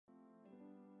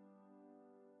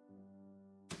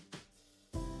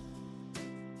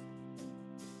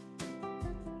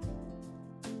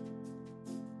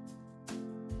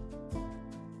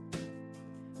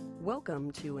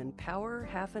Welcome to Empower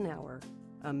Half an Hour,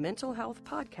 a mental health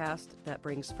podcast that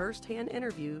brings firsthand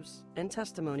interviews and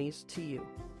testimonies to you.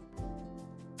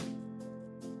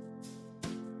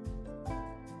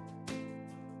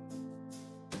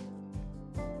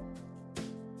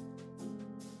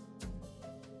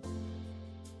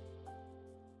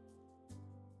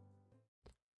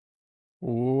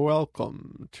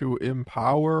 Welcome to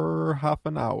Empower Half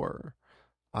an Hour.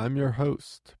 I'm your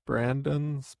host,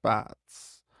 Brandon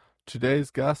Spatz. Today's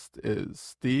guest is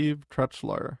Steve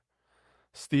Trechler.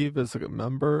 Steve is a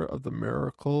member of the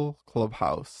Miracle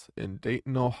Clubhouse in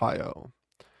Dayton, Ohio.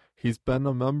 He's been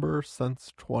a member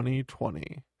since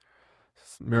 2020.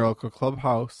 Miracle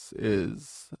Clubhouse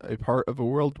is a part of a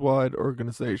worldwide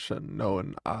organization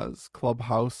known as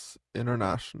Clubhouse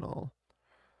International.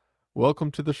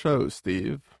 Welcome to the show,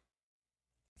 Steve.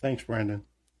 Thanks, Brandon.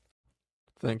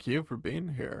 Thank you for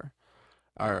being here.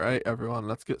 All right, everyone,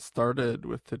 let's get started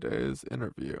with today's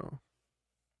interview.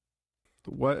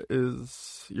 What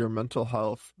is your mental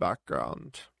health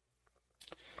background?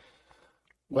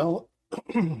 Well,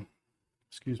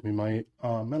 excuse me, my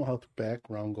mental health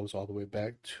background goes all the way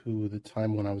back to the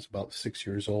time when I was about 6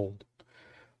 years old.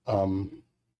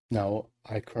 Now,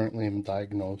 I currently am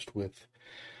diagnosed with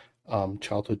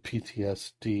childhood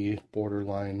PTSD,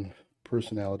 borderline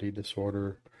personality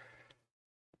disorder,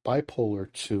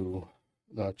 bipolar 2,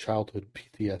 childhood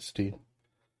PTSD,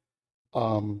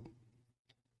 and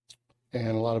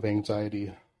a lot of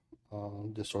anxiety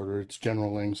disorder. It's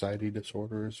general anxiety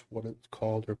disorder is what it's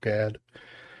called, or GAD.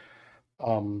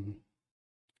 And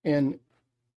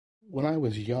when I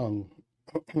was young,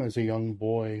 as a young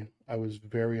boy, I was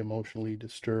very emotionally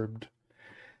disturbed,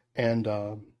 and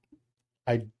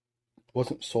I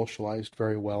wasn't socialized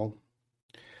very well,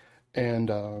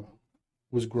 and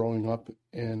was growing up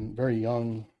and very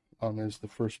young as the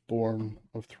firstborn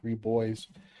of 3 boys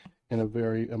in a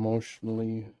very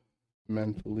emotionally,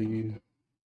 mentally,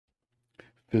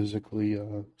 physically,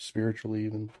 spiritually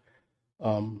even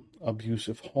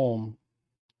abusive home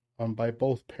by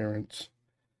both parents.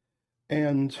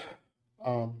 And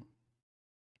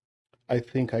I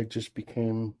think I just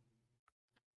became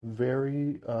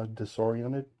very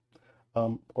disoriented,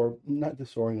 or not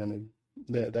disoriented,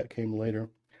 that came later,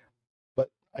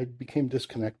 but I became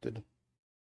disconnected,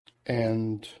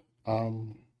 and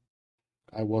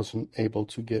I wasn't able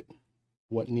to get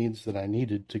what needs that I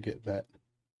needed to get met.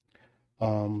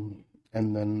 And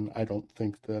then I don't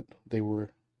think that they were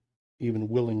even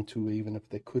willing to, even if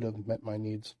they could have met my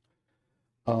needs.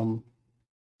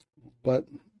 But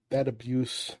that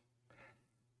abuse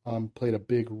played a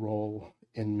big role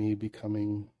in me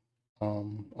becoming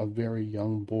a very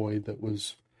young boy that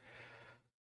was,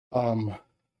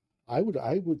 I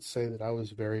would say that I was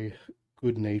very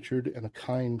good-natured and a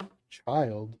kind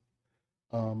child.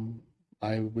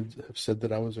 I would have said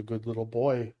that I was a good little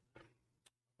boy.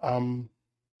 And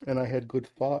I had good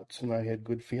thoughts and I had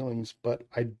good feelings, but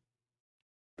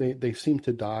they seemed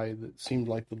to die. It seemed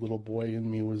like the little boy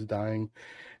in me was dying,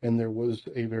 and there was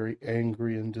a very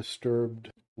angry and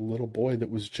disturbed little boy that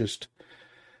was just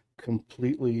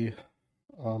completely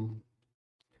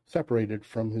separated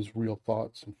from his real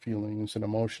thoughts and feelings and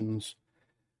emotions,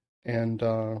 and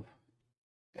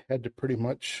had to pretty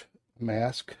much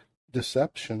mask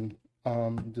deceptively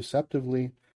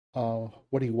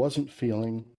what he wasn't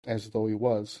feeling as though he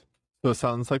was. So it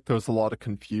sounds like there was a lot of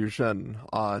confusion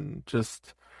on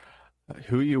just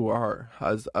who you are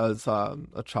as a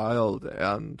child,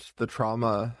 and the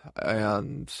trauma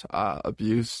and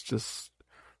abuse just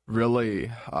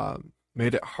really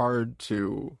made it hard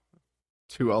to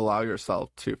allow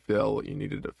yourself to feel what you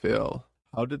needed to feel.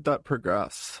 How did that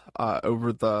progress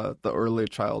over the early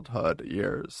childhood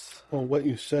years? Well, what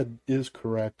you said is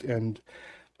correct, and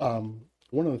one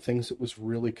of the things that was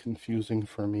really confusing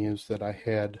for me is that I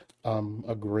had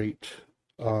a great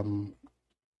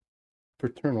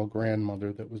paternal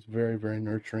grandmother that was very, very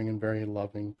nurturing and very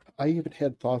loving. I even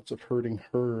had thoughts of hurting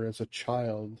her as a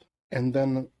child. And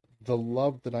then the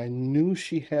love that I knew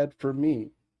she had for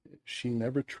me, she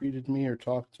never treated me or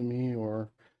talked to me or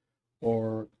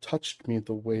touched me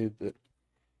the way that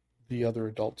the other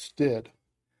adults did.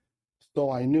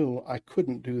 So I knew I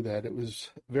couldn't do that. It was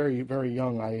very, very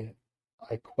young. I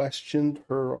questioned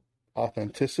her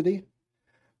authenticity,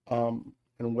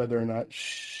 and whether or not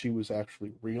she was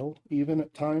actually real, even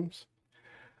at times.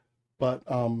 But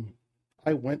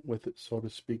I went with it, so to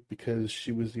speak, because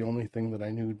she was the only thing that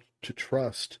I knew to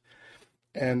trust.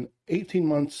 And 18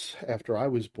 months after I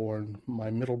was born, my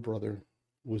middle brother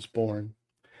was born.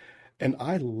 And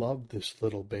I loved this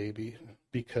little baby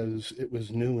because it was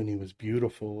new and he was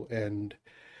beautiful and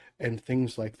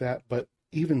things like that. But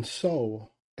even so,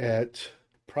 at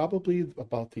probably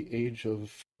about the age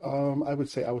of, I would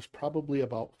say I was probably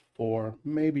about 4,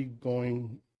 maybe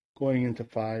going into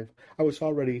 5. I was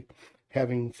already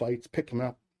having fights, picking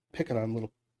on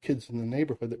little kids in the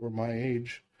neighborhood that were my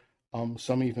age,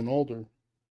 some even older.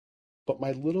 But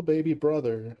my little baby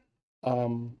brother,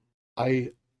 um,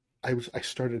 I I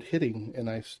started hitting and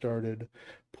I started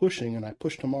pushing and I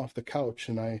pushed him off the couch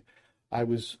and I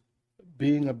was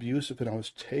being abusive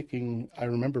and I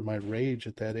remember my rage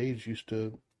at that age used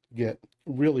to get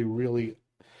really, really,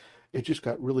 it just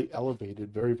got really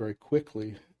elevated very, very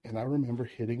quickly. And I remember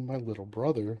hitting my little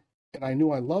brother and I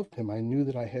knew I loved him. I knew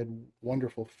that I had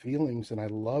wonderful feelings and I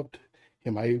loved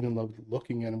him. I even loved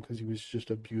looking at him because he was just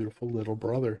a beautiful little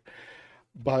brother.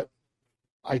 But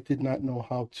I did not know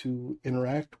how to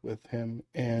interact with him.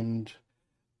 And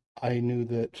I knew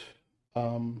that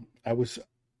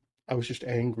I was just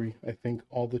angry, I think,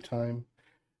 all the time,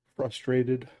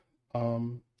 frustrated.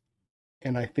 Um,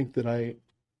 and I think that I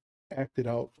acted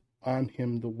out on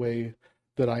him the way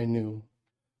that I knew,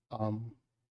 um,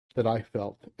 that I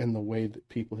felt, and the way that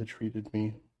people had treated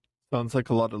me. Sounds like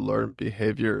a lot of learned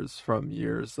behaviors from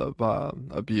years of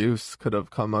abuse could have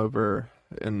come over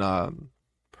and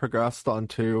progressed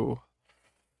onto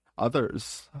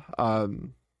others.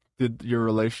 Did your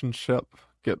relationship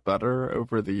get better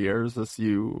over the years as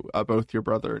you, both your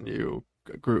brother and you,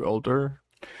 grew older?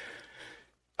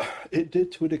 It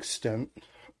did to an extent.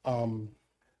 And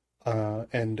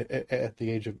at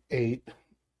the age of 8,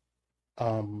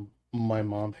 my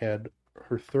mom had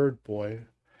her third boy,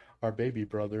 our baby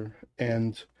brother,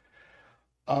 and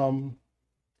um,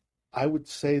 I would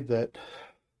say that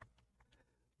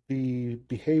the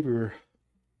behavior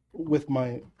with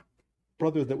my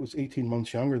brother that was 18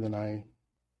 months younger than I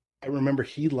remember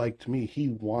he liked me. He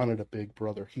wanted a big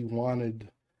brother. He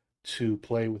wanted to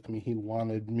play with me. He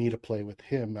wanted me to play with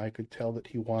him. I could tell that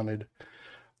he wanted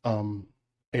um,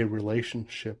 a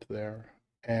relationship there.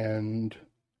 And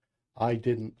I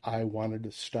didn't. I wanted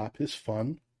to stop his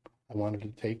fun. I wanted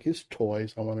to take his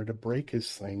toys. I wanted to break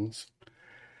his things.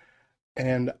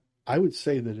 And I would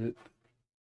say that it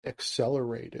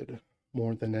accelerated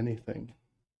more than anything.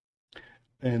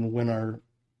 And when our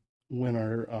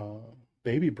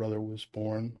baby brother was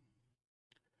born,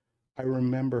 I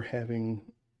remember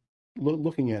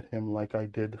looking at him like I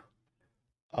did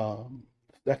um,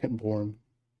 second born.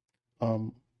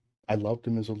 Um, I loved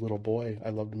him as a little boy. I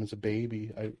loved him as a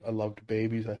baby. I loved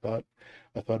babies. I thought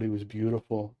he was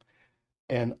beautiful.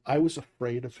 And I was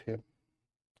afraid of him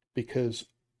because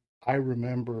I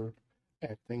remember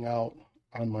acting out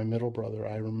on my middle brother.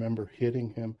 I remember hitting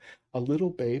him. A little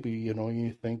baby,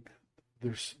 you think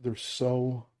they're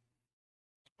so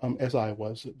as I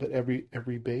was, but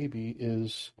every baby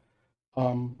is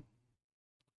um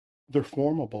they're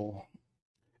formable.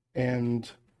 And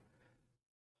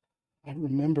I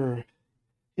remember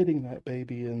hitting that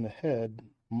baby in the head,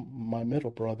 my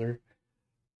middle brother,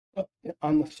 uh,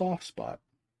 on the soft spot.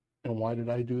 And why did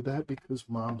I do that? Because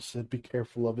mom said, be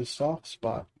careful of his soft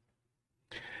spot.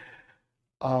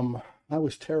 Um, I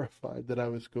was terrified that I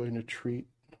was going to treat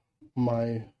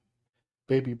my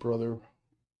baby brother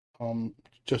um,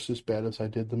 just as bad as I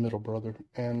did the middle brother,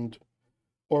 and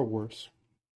or worse.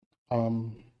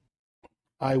 Um,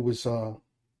 I was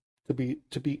to be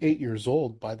 8 years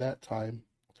old by that time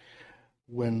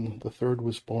when the third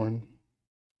was born,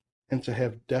 and to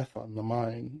have death on the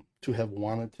mind, to have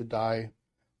wanted to die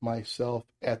myself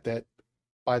at that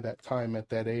by that time at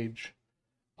that age,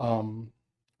 um,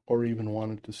 or even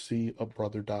wanted to see a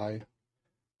brother die,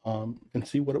 and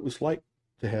see what it was like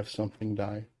to have something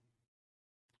die.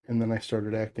 And then I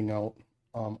started acting out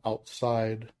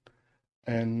outside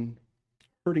and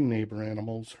hurting neighbor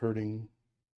animals, hurting.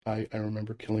 I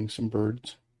remember killing some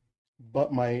birds,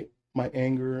 but my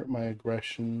anger, my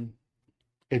aggression,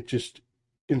 it just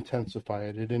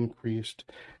intensified. It increased,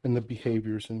 and the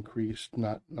behaviors increased.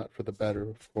 Not for the better,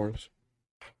 of course.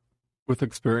 With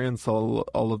experience all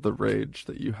of the rage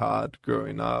that you had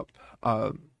growing up,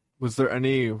 was there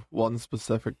any one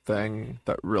specific thing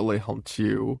that really helped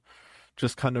you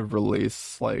just kind of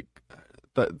release like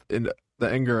that in the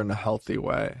anger in a healthy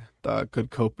way, the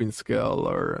good coping skill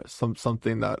or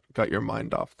something that got your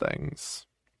mind off things?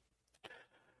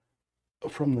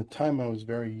 From the time I was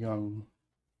very young,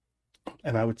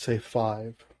 and I would say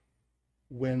 5,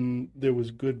 when there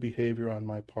was good behavior on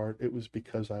my part, it was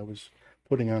because I was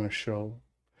putting on a show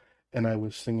and I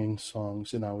was singing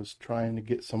songs and I was trying to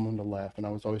get someone to laugh, and I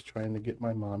was always trying to get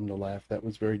my mom to laugh. That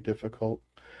was very difficult.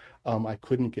 I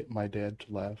couldn't get my dad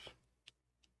to laugh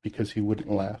because he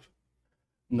wouldn't laugh,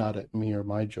 not at me or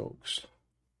my jokes.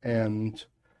 And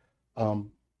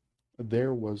um,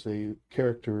 there was a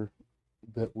character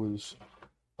that was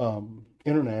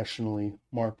internationally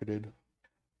marketed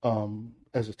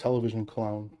as a television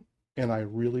clown, and I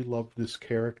really loved this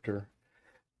character.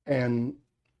 And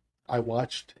I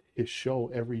watched his show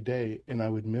every day, and I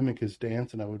would mimic his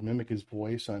dance, and I would mimic his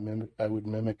voice. I would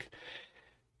mimic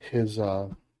his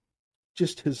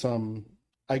just his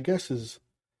I guess his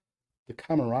the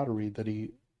camaraderie that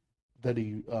he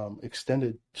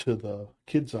extended to the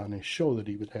kids on his show that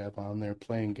he would have on there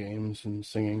playing games and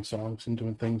singing songs and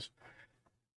doing things.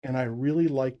 And I really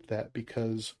liked that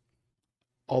because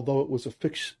although it was a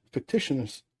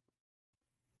fictitious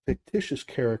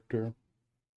character,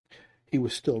 he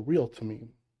was still real to me,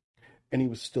 and he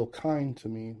was still kind to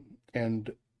me,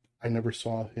 and I never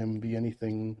saw him be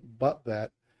anything but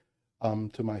that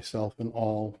to myself and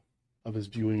all of his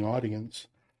viewing audience.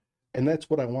 And that's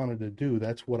what I wanted to do.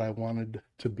 That's what I wanted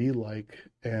to be like,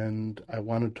 and I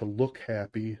wanted to look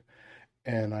happy,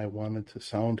 and I wanted to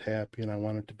sound happy, and I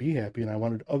wanted to be happy, and I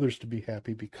wanted others to be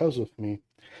happy because of me.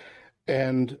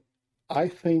 And I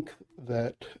think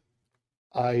that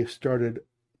I started,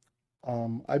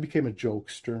 I became a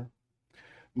jokester.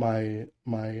 My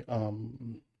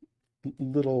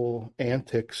little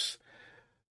antics,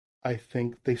 I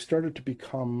think they started to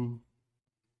become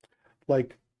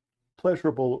like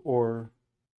pleasurable or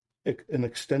an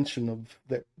extension of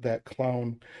that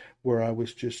clown, where I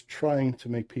was just trying to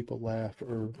make people laugh,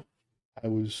 or I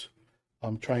was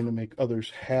trying to make others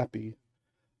happy.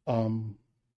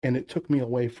 And it took me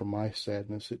away from my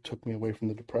sadness. It took me away from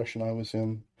the depression I was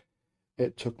in.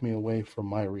 It took me away from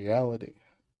my reality.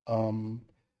 And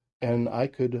I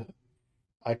could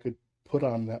put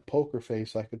on that poker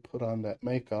face. I could put on that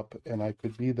makeup, and I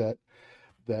could be that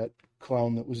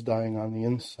clown that was dying on the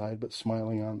inside but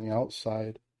smiling on the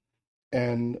outside.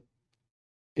 And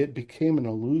it became an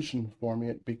illusion for me.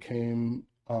 It became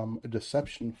a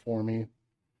deception for me.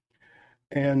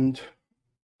 And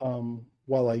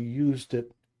while I used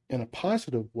it in a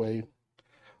positive way,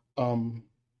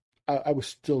 I was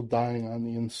still dying on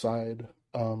the inside.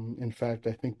 In fact,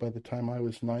 I think by the time I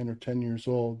was 9 or 10 years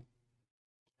old,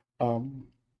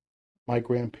 my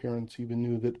grandparents even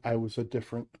knew that I was a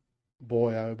different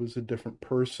boy. I was a different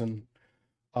person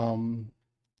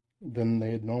than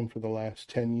they had known for the last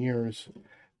 10 years,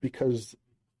 because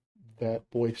that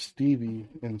boy Stevie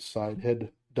inside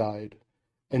had died,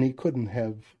 and he couldn't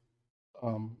have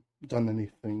done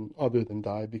anything other than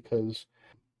die, because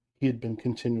he had been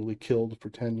continually killed for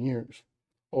 10 years,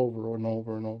 over and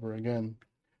over and over again,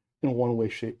 in one way,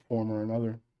 shape, form, or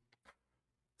another.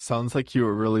 Sounds like you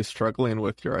were really struggling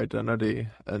with your identity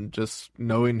and just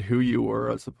knowing who you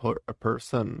were as a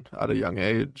person at a young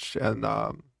age. And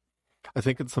I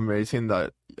think it's amazing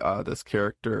that this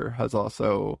character has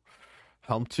also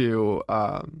helped you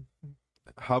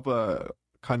have a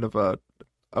kind of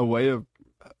a way of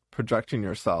projecting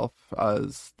yourself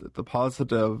as the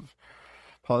positive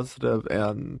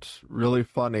and really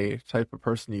funny type of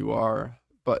person you are.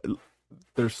 But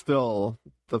there's still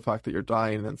the fact that you're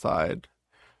dying inside.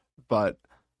 But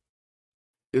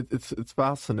it's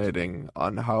fascinating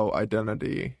on how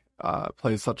identity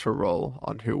plays such a role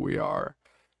on who we are.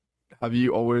 Have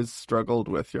you always struggled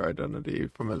with your identity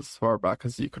from as far back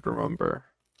as you could remember?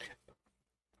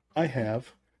 I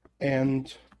have,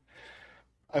 and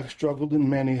I've struggled in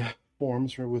many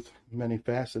forms or with many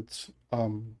facets.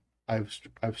 I've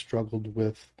struggled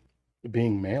with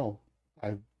being male.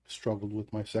 I've struggled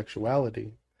with my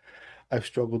sexuality. I've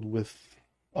struggled with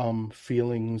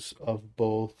feelings of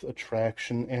both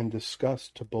attraction and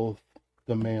disgust to both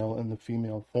the male and the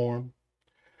female form.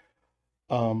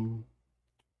 And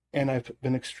I've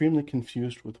been extremely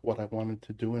confused with what I wanted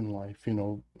to do in life.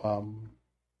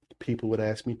 People would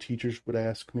ask me, teachers would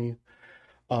ask me.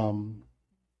 I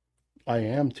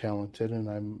am talented,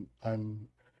 and I'm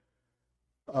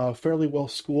fairly well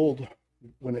schooled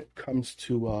when it comes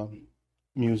to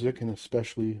music, and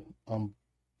especially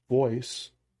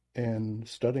voice and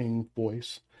studying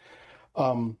voice.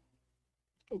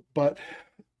 But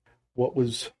what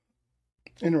was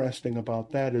interesting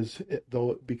about that is,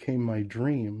 though it became my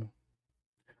dream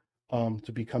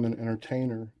to become an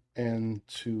entertainer and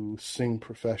to sing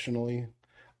professionally,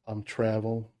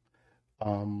 travel,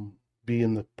 be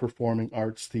in the performing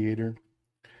arts theater,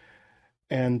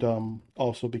 and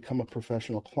also become a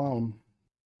professional clown,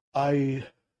 I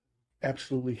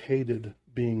absolutely hated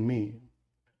being me.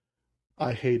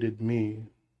 I hated me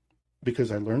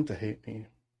because I learned to hate me.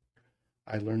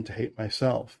 I learned to hate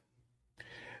myself.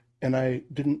 And I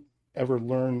didn't ever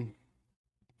learn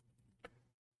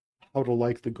how to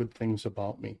like the good things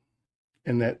about me.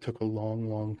 And that took a long,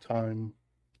 long time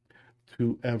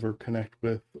to ever connect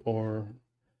with or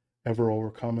ever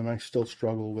overcome, and I still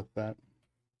struggle with that.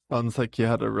 Sounds like you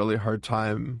had a really hard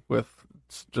time with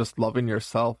just loving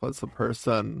yourself as a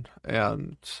person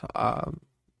and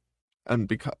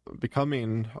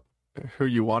becoming who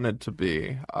you wanted to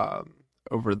be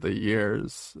over the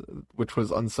years, which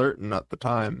was uncertain at the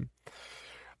time.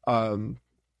 Um,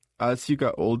 as you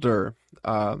got older,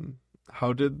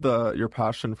 how did your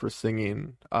passion for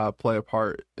singing play a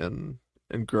part in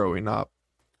growing up?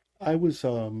 I was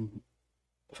a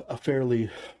fairly,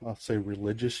 I'll say,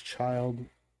 religious child.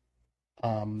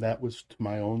 That was to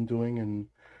my own doing and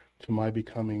to my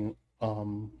becoming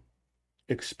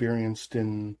experienced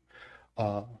in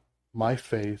my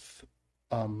faith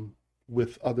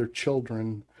with other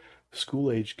children,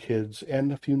 school-age kids,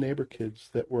 and a few neighbor kids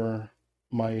that were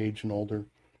my age and older.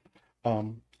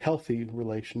 Healthy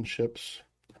relationships,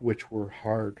 which were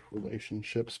hard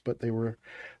relationships, but they were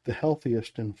the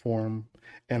healthiest in form,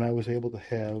 and I was able to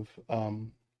have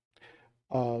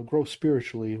grow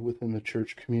spiritually within the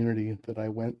church community that I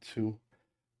went to.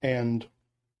 And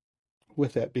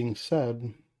with that being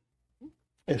said,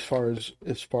 as far as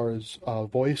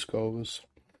voice goes,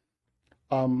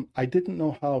 I didn't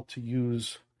know how to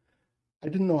use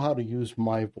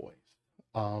my voice.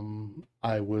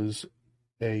 I was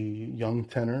a young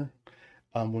tenor.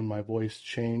 When my voice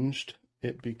changed,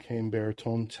 it became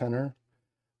baritone tenor,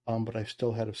 but I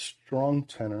still had a strong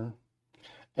tenor.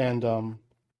 And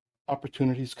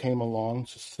opportunities came along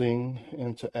to sing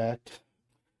and to act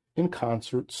in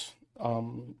concerts,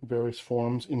 various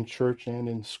forms in church and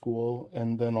in school,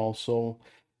 and then also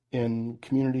in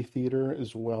community theater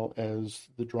as well as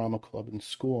the drama club in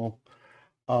school.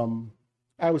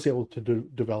 I was able to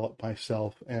develop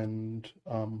myself and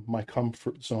my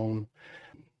comfort zone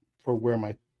for where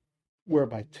my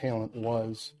talent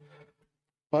was.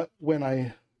 But when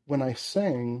I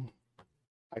sang,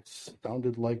 I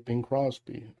sounded like Bing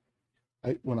Crosby.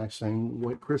 When I sang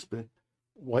White Christmas,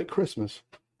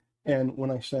 and when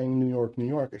I sang New York, New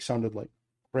York, I sounded like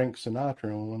Frank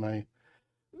Sinatra. And when I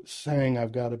sang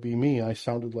I've Got to Be Me, I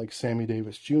sounded like Sammy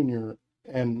Davis Jr.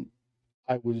 And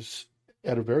I was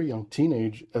as a very young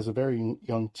teenager,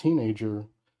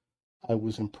 I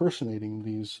was impersonating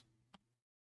these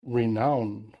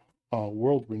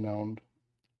world-renowned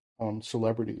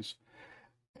celebrities,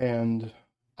 and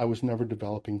I was never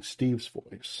developing Steve's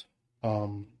voice.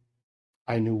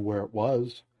 I knew where it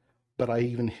was, but I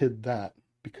even hid that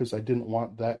because I didn't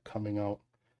want that coming out.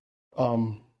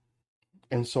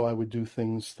 And so I would do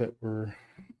things that were,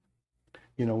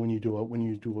 when you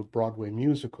do a Broadway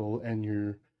musical and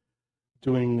you're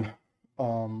doing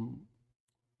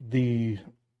the,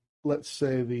 let's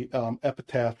say, the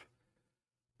epitaph,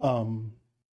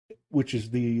 which is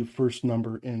the first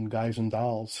number in Guys and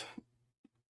Dolls,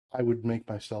 I would make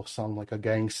myself sound like a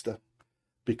gangsta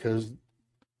because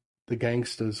the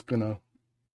gangsta's gonna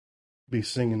be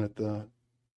singing at the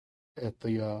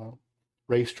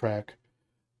racetrack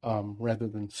rather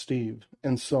than Steve.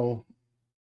 And so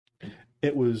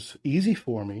it was easy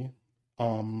for me,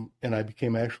 and I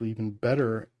became actually even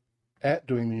better at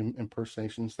doing the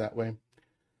impersonations that way.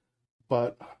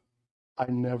 But I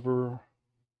never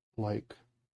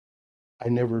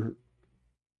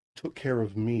took care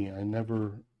of me. I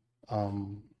never,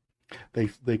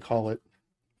 they call it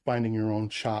finding your own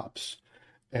chops.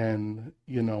 And,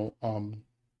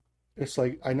 it's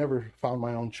like I never found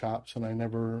my own chops and I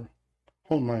never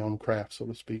honed my own craft, so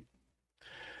to speak.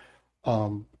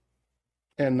 And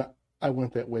I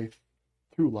went that way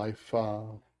through life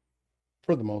for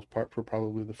the most part for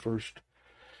probably the first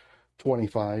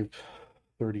 25,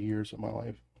 30 years of my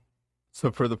life.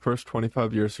 So for the first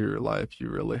 25 years of your life, you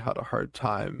really had a hard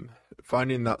time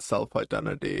finding that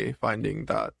self-identity, finding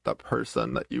that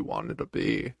person that you wanted to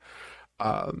be.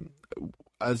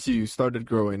 As you started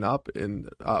growing up in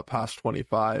past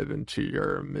 25 into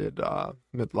your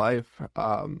midlife,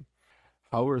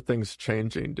 how were things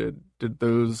changing? Did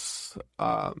those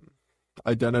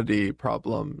identity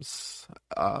problems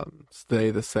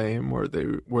stay the same, or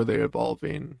were they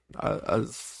evolving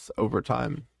as over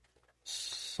time?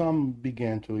 Some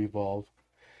began to evolve,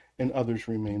 and others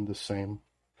remained the same.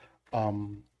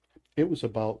 It was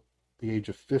about the age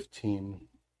of 15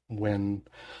 when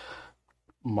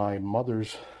my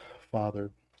mother's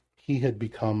father, he had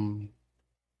become,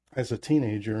 as a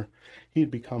teenager, he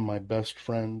had become my best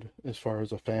friend as far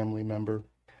as a family member.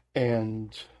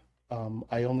 And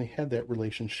I only had that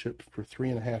relationship for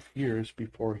 3.5 years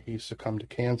before he succumbed to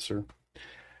cancer.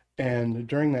 And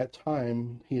during that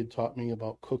time, he had taught me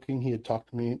about cooking. He had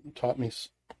taught me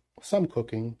some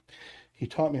cooking. He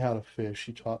taught me how to fish.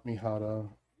 He taught me how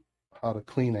how to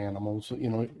clean animals.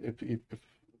 If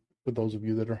for those of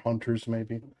you that are hunters,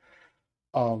 maybe.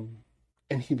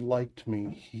 And he liked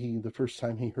me. The first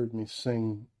time he heard me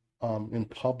sing in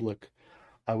public,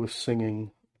 I was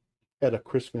singing at a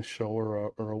Christmas show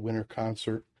or a winter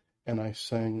concert, and I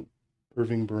sang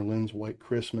Irving Berlin's White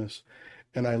Christmas.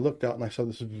 And I looked out and I saw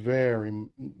this very,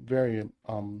 very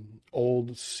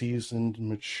old, seasoned,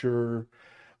 mature,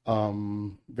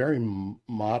 very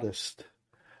modest,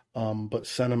 but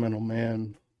sentimental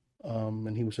man.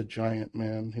 And he was a giant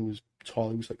man. He was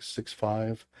tall. He was like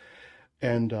 6'5",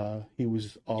 and he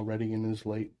was already in his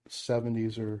late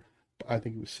 70s, or I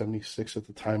think he was 76 at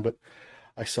the time. But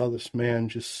I saw this man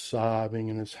just sobbing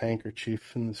in his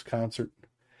handkerchief in this concert,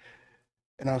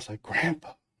 and I was like,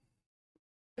 Grandpa.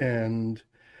 And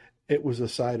it was a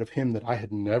side of him that I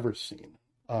had never seen,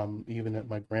 even at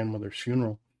my grandmother's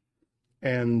funeral.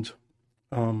 And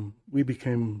we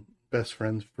became best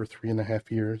friends for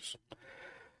 3.5 years.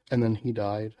 And then he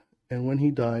died. And when he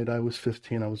died, I was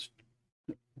 15. I was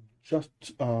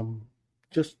just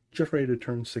ready to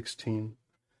turn 16.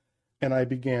 And I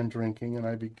began drinking, and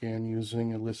I began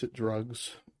using illicit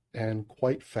drugs. And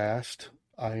quite fast,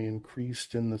 I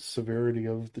increased in the severity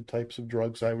of the types of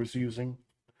drugs I was using.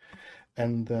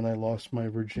 And then I lost my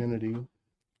virginity.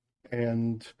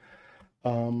 And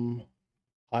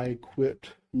I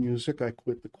quit music. I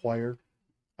quit the choir.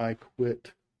 I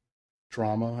quit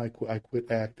drama. I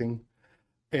quit acting.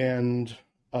 And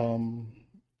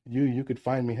you could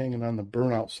find me hanging on the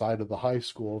burnout side of the high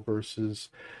school versus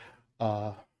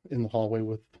in the hallway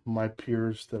with my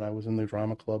peers that I was in the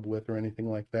drama club with or anything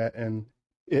like that. And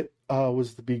it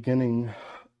was the beginning,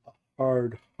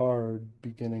 hard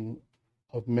beginning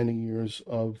of many years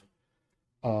of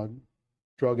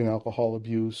drug and alcohol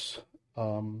abuse,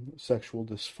 sexual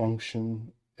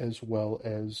dysfunction, as well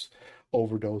as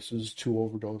overdoses, 2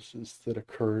 overdoses that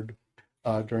occurred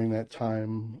during that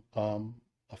time,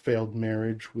 a failed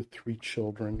marriage with 3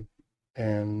 children,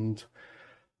 and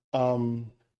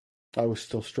I was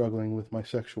still struggling with my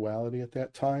sexuality at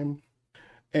that time,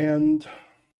 and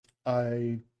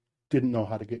I didn't know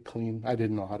how to get clean. I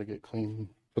didn't know how to get clean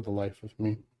for the life of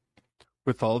me.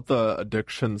 With all the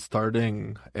addiction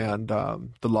starting and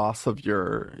the loss of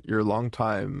your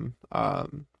longtime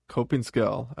coping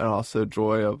skill and also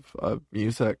joy of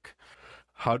music,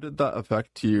 how did that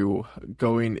affect you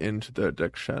going into the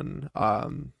addiction?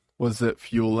 Was it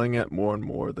fueling it more and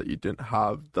more that you didn't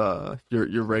have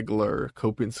your regular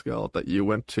coping skill that you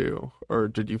went to, or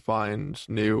did you find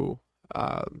new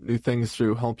things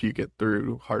to help you get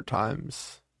through hard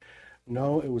times?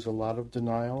 No, it was a lot of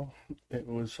denial. It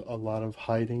was a lot of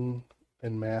hiding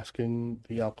and masking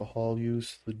the alcohol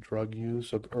use, the drug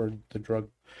use, or the drug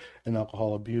and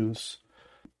alcohol abuse.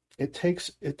 It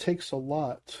takes a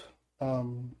lot.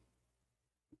 And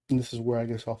this is where I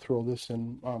guess I'll throw this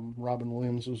in. Robin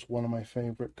Williams was one of my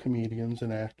favorite comedians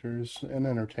and actors and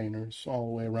entertainers all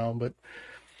the way around, but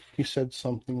he said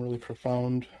something really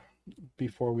profound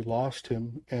before we lost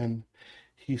him, and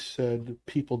he said,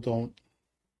 people don't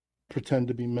pretend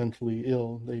to be mentally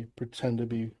ill, they pretend to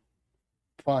be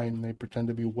fine, they pretend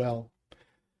to be well.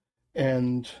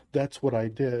 And that's what I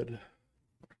did.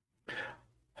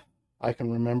 I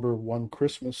can remember one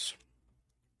Christmas,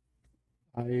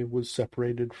 I was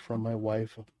separated from my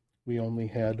wife. We only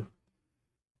had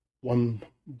one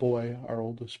boy, our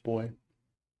oldest boy,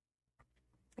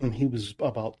 and he was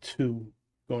about 2,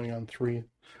 going on 3.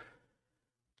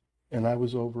 And I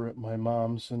was over at my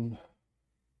mom's, and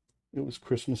it was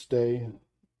Christmas Day.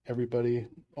 Everybody,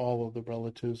 all of the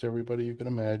relatives, everybody you can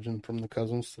imagine, from the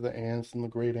cousins to the aunts and the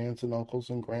great aunts and uncles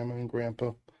and grandma and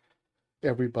grandpa,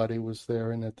 everybody was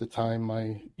there. And at the time,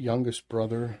 my youngest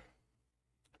brother,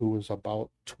 who was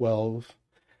about 12,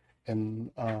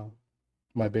 and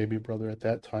my baby brother at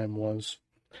that time was,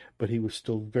 but he was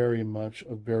still very much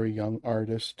a very young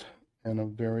artist and a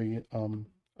very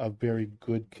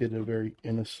good kid, a very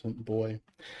innocent boy.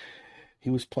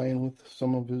 He was playing with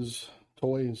some of his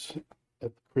toys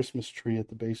at the Christmas tree, at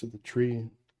the base of the tree,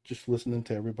 just listening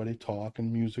to everybody talk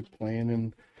and music playing,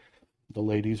 and the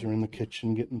ladies are in the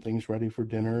kitchen getting things ready for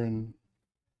dinner, and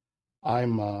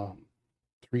I'm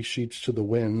 3 sheets to the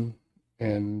wind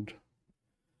and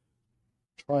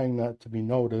trying not to be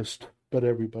noticed, but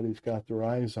everybody's got their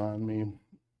eyes on me.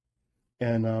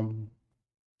 And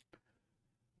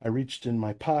I reached in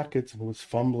my pockets and was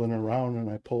fumbling around, and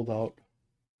I pulled out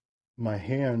my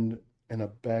hand, and a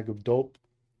bag of dope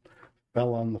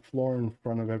fell on the floor in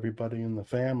front of everybody in the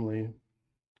family.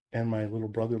 And my little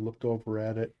brother looked over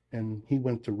at it, and he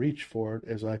went to reach for it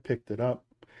as I picked it up.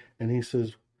 And he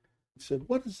said,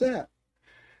 "What is that?"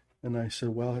 And I said,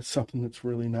 "Well, it's something that's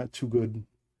really not too good."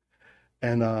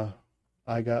 And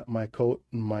I got my coat,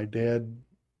 and my dad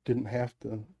didn't have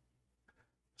to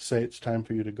say it's time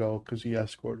for you to go because he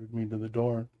escorted me to the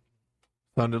door.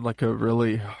 Sounded like a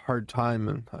really hard time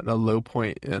and a low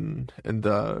point in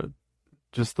the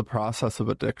just the process of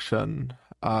addiction.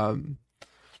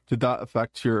 Did that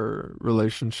affect your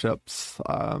relationships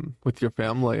with your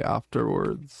family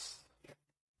afterwards?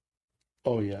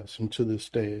 Oh, yes, and to this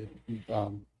day,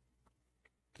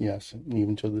 yes, and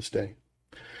even to this day.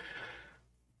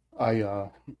 I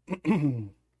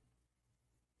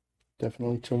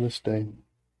definitely till this day.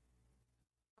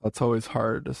 That's always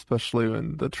hard, especially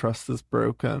when the trust is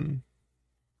broken.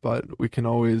 But we can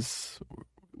always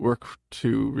work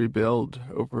to rebuild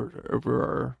over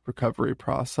our recovery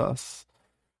process.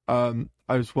 I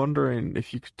was wondering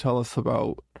if you could tell us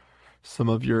about some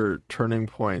of your turning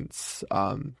points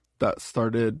that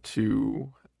started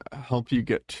to help you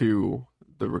get to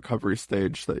the recovery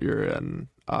stage that you're in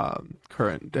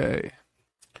current day.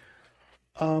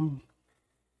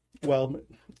 Well,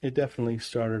 it definitely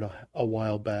started a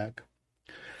while back.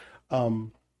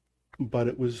 But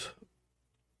it was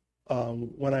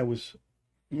when I was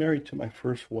married to my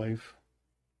first wife,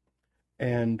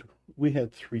 and we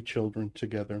had 3 children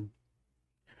together.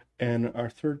 And our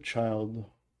third child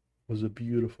was a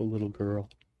beautiful little girl.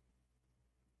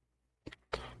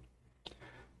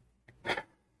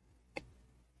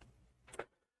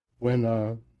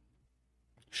 When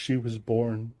she was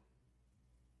born,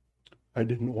 I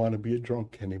didn't want to be a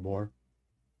drunk anymore.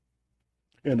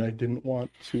 And I didn't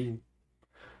want to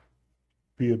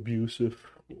be abusive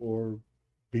or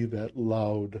be that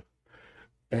loud,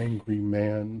 angry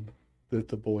man that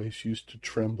the boys used to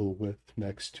tremble with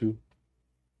next to.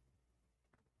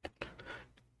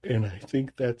 And I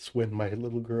think that's when my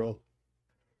little girl,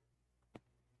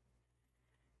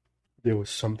 there was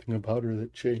something about her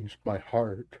that changed my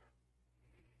heart.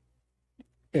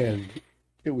 And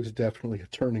it was definitely a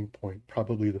turning point,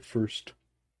 probably the first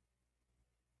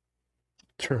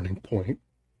turning point.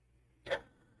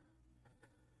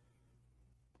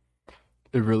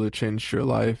 It really changed your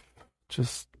life.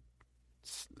 Just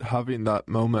having that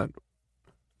moment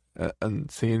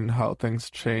and seeing how things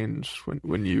change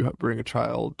when you bring a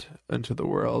child into the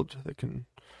world, it can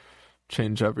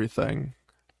change everything.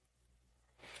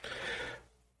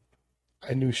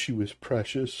 I knew she was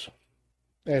precious,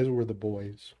 as were the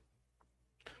boys.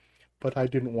 But I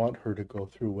didn't want her to go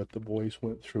through what the boys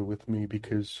went through with me,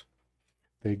 because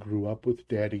they grew up with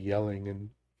daddy yelling, and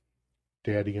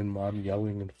daddy and mom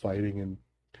yelling and fighting, and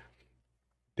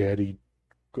daddy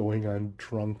going on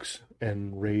drunks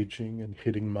and raging and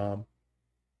hitting mom.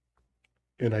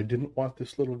 And I didn't want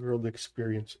this little girl to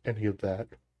experience any of that,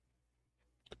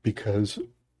 because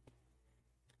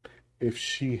if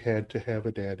she had to have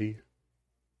a daddy,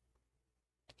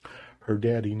 her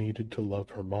daddy needed to love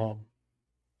her mom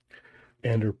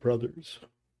and her brothers.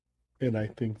 And I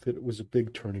think that it was a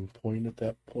big turning point at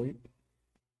that point.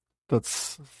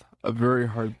 That's a very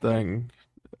hard thing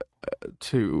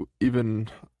to even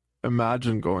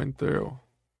imagine going through.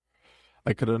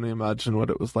 I could only imagine what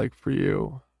it was like for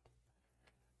you.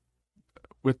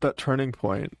 With that turning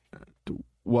point,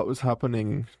 what was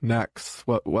happening next?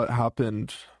 What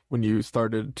happened when you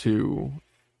started to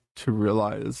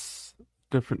realize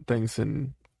different things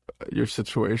in your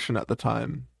situation at the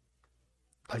time?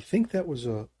 I think that was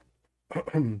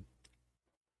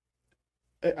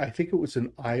I think it was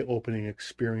an eye-opening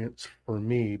experience for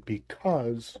me,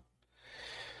 because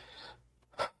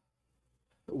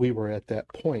we were at that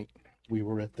point. We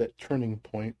were at that turning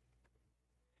point.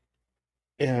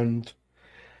 And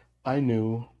I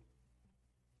knew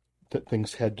that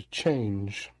things had to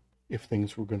change if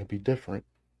things were going to be different.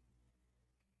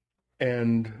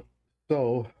 And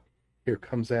so here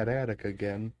comes that addict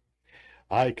again.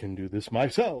 I can do this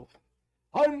myself.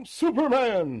 I'm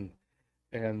Superman.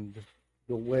 And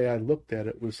the way I looked at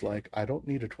it was like, I don't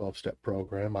need a 12-step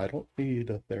program. I don't need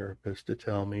a therapist to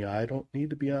tell me. I don't need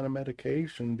to be on a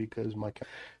medication, because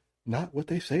not what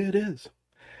they say it is.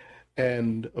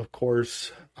 And of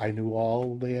course, I knew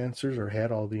all the answers, or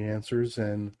had all the answers,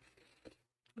 and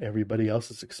everybody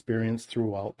else's experience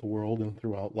throughout the world and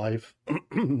throughout life,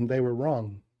 they were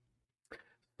wrong.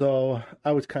 So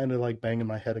I was kind of like banging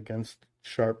my head against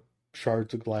sharp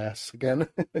shards of glass again.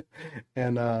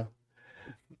 And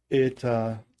it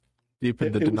Deep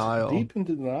into it was denial. deep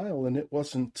into denial, and it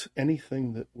wasn't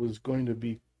anything that was going to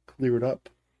be cleared up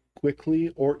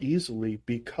quickly or easily,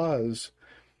 because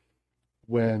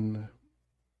when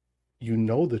you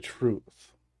know the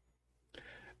truth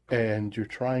and you're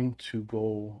trying to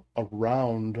go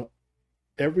around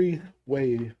every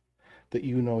way that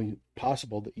you know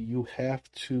possible, that you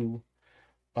have to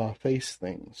face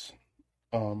things.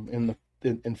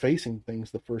 In facing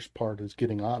things, the first part is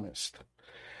getting honest.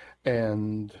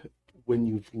 And when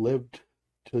you've lived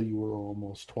till you were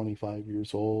almost 25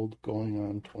 years old, going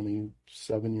on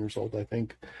 27 years old, I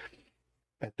think,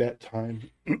 at that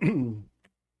time,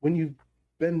 when you've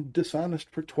been dishonest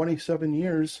for 27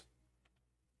 years,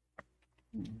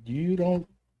 you don't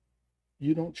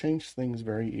change things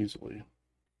very easily.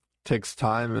 Takes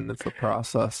time, and it's a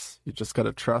process. You just got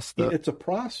to trust it. It's a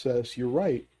process, you're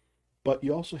right, but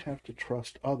you also have to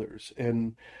trust others.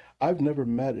 And I've never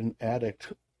met an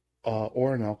addict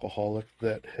or an alcoholic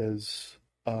that has,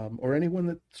 or anyone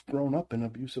that's grown up in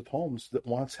abusive homes that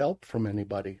wants help from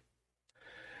anybody.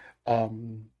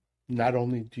 Not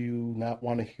only do you not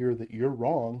want to hear that you're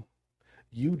wrong,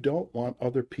 you don't want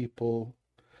other people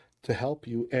to help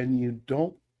you, and you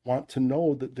don't want to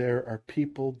know that there are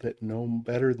people that know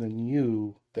better than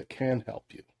you that can help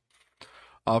you.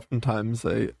 Oftentimes,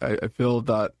 I feel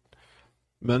that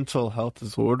mental health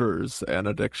disorders and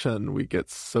addiction, we get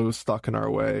so stuck in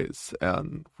our ways,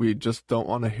 and we just don't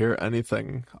want to hear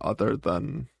anything other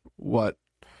than what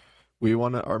we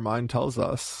want to, our mind tells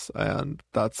us. And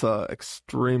that's a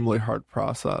extremely hard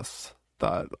process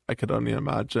that I could only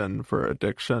imagine for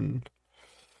addiction,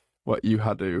 what you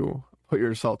had to put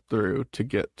yourself through to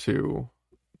get to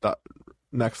that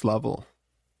next level.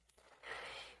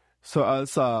 So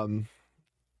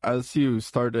as you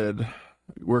started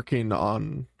working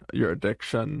on your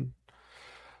addiction,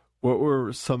 what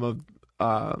were some of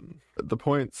the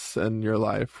points in your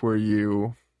life where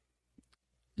you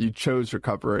chose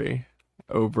recovery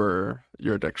over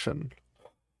your addiction?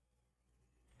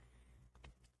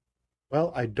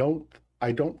 Well, I don't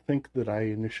think that I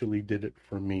initially did it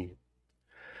for me.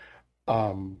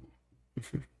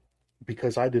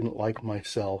 Because I didn't like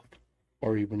myself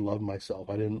or even love myself.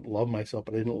 I didn't love myself,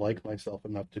 but I didn't like myself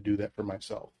enough to do that for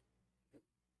myself.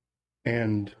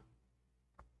 And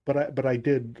but I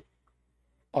did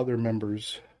other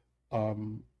members of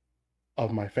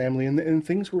my family, and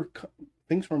things were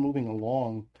moving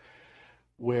along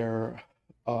where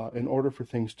in order for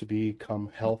things to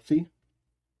become healthy,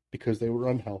 because they were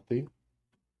unhealthy,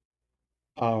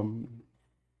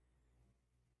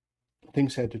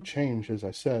 things had to change, as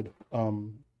I said,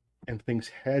 and things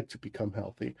had to become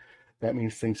healthy. That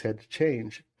means things had to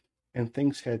change, and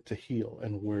things had to heal.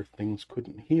 And where things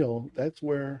couldn't heal, that's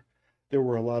where there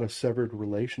were a lot of severed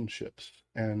relationships,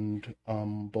 and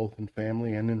both in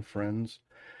family and in friends.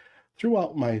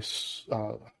 Throughout my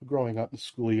growing up in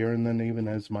school year, and then even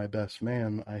as my best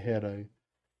man, I had a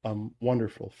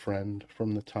wonderful friend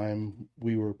from the time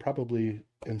we were probably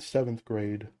in 7th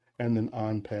grade and then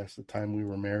on past the time we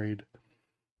were married.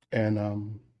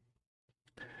 And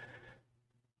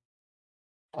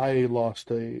I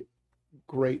lost a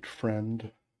great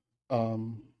friend,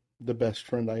 the best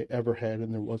friend I ever had,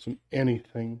 and there wasn't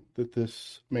anything that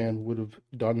this man would have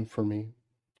done for me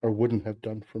or wouldn't have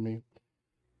done for me.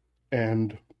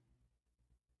 And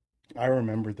I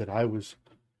remember that I was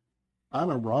on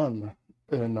a run,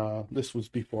 and this was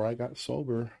before I got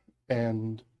sober,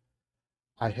 and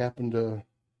I happened to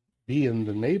be in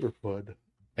the neighborhood,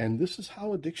 and this is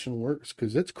how addiction works,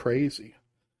 because it's crazy,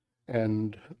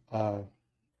 and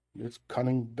it's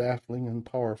cunning, baffling, and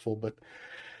powerful. But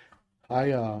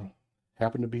I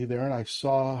happened to be there, and I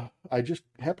just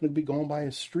happened to be going by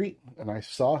his street, and I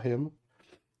saw him,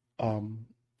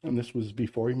 and this was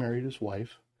before he married his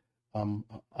wife.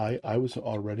 I was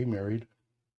already married,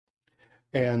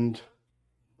 and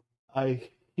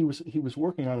he was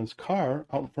working on his car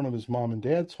out in front of his mom and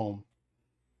dad's home,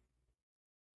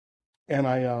 and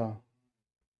I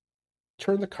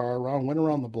turned the car around, went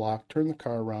around the block, turned the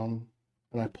car around,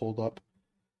 and I pulled up,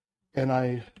 and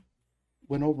I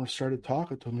went over and started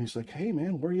talking to him. He's like, "Hey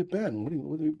man, where you been?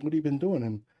 What have you been doing?"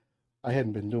 And I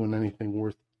hadn't been doing anything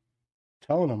worth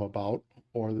telling him about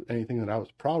or anything that I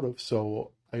was proud of.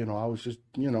 So I was just,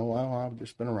 I've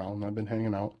just been around. I've been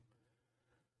hanging out,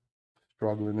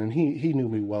 struggling, and he knew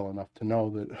me well enough to know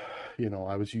that,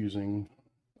 I was using.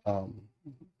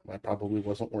 I probably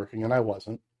wasn't working, and I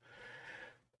wasn't.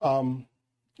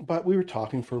 But we were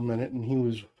talking for a minute, and he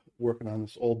was working on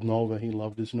this old Nova. He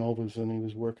loved his Novas, and he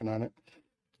was working on it.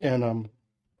 And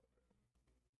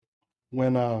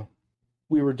when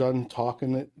we were done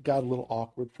talking, it got a little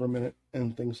awkward for a minute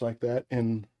and things like that.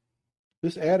 And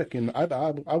this addict, and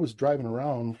I was driving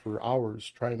around for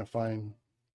hours trying to find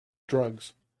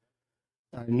drugs.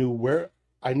 I knew where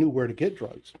to get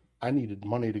drugs. I needed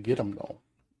money to get them though.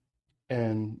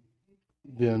 And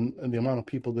then the amount of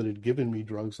people that had given me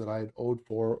drugs that I had owed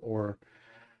for or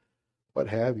what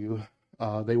have you,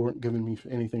 they weren't giving me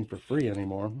anything for free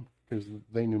anymore because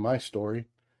they knew my story.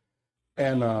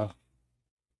 And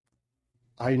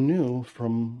I knew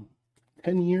from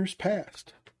 10 years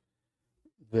past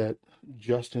that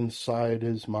just inside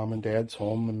his mom and dad's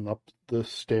home and up the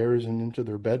stairs and into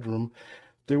their bedroom,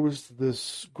 there was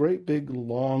this great big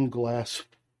long glass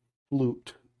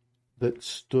flute that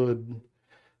stood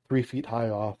 3 feet high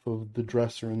off of the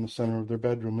dresser in the center of their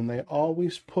bedroom. And they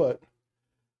always put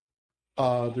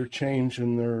their change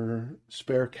and their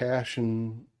spare cash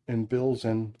and bills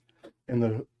in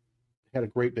the had a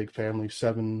great big family,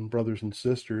 7 brothers and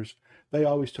sisters. They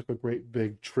always took a great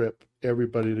big trip,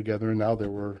 everybody together, and now there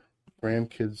were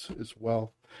grandkids as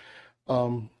well.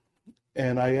 And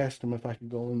I asked him if I could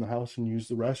go in the house and use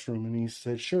the restroom, and he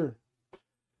said, sure.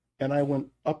 And I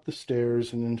went up the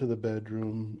stairs and into the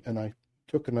bedroom, and I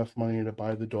took enough money to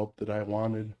buy the dope that I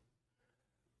wanted.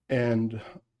 And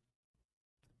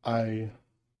I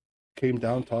came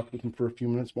down, talked with him for a few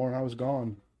minutes more, and I was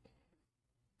gone.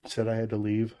 Said I had to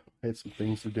leave. I had some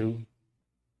things to do.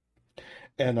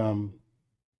 And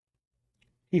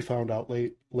he found out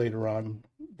later on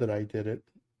that I did it.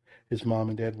 His mom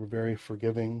and dad were very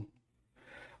forgiving.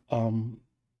 And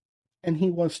he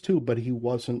was too, but he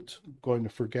wasn't going to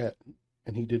forget.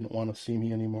 And he didn't want to see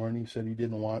me anymore. And he said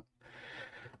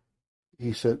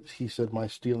he said my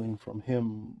stealing from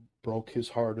him broke his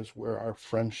heart, is where our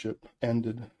friendship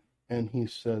ended. And he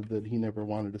said that he never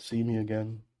wanted to see me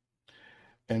again.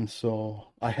 And so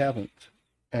I haven't.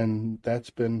 And that's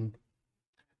been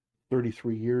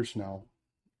 33 years now.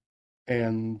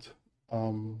 And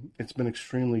it's been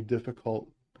extremely difficult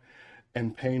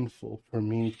and painful for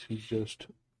me to just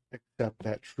accept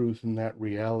that truth and that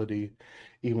reality,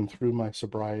 even through my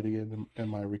sobriety and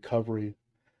my recovery,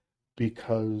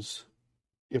 because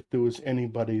if there was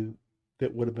anybody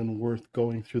that would have been worth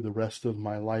going through the rest of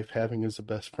my life having as a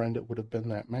best friend, it would have been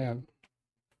that man.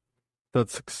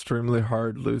 That's extremely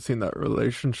hard, losing that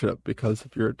relationship because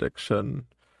of your addiction.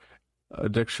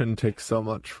 Addiction takes so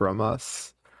much from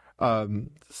us.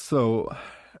 So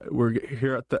we're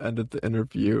here at the end of the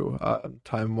interview,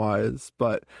 time-wise,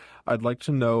 but I'd like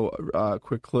to know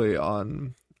quickly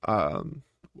on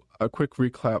a quick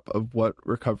recap of what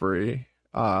recovery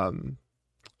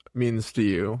means to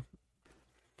you.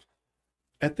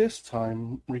 At this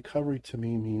time, recovery to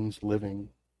me means living.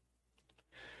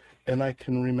 And I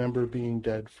can remember being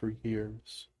dead for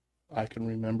years. I can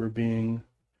remember being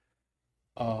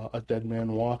a dead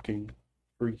man walking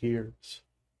for years.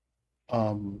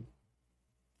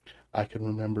 I can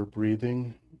remember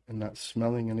breathing and not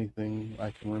smelling anything. I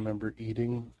can remember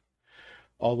eating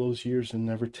all those years and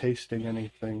never tasting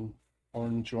anything or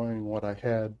enjoying what I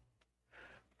had.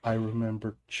 I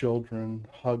remember children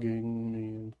hugging me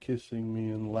and kissing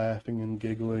me and laughing and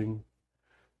giggling,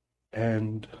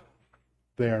 and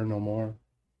they are no more,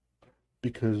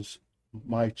 because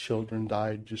my children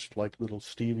died just like little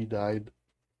Stevie died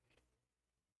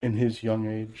in his young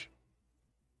age.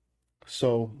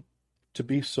 So to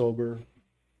be sober,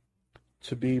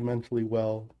 to be mentally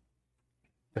well,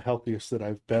 the healthiest that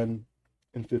I've been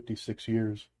in 56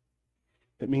 years,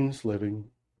 it means living.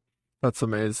 That's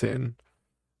amazing.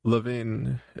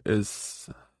 Living is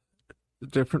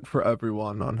different for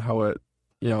everyone on how it,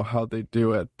 how they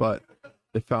do it, but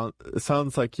it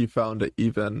sounds like you found an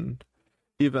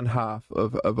even half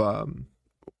of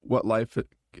what life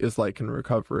is like in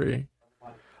recovery.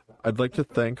 I'd like to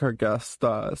thank our guest,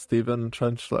 Stephen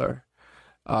Trenchler,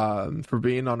 for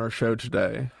being on our show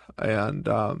today, and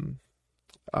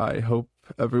I hope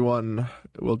everyone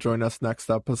will join us next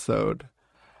episode.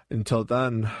 Until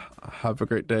then, have a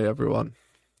great day, everyone.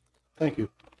 Thank you.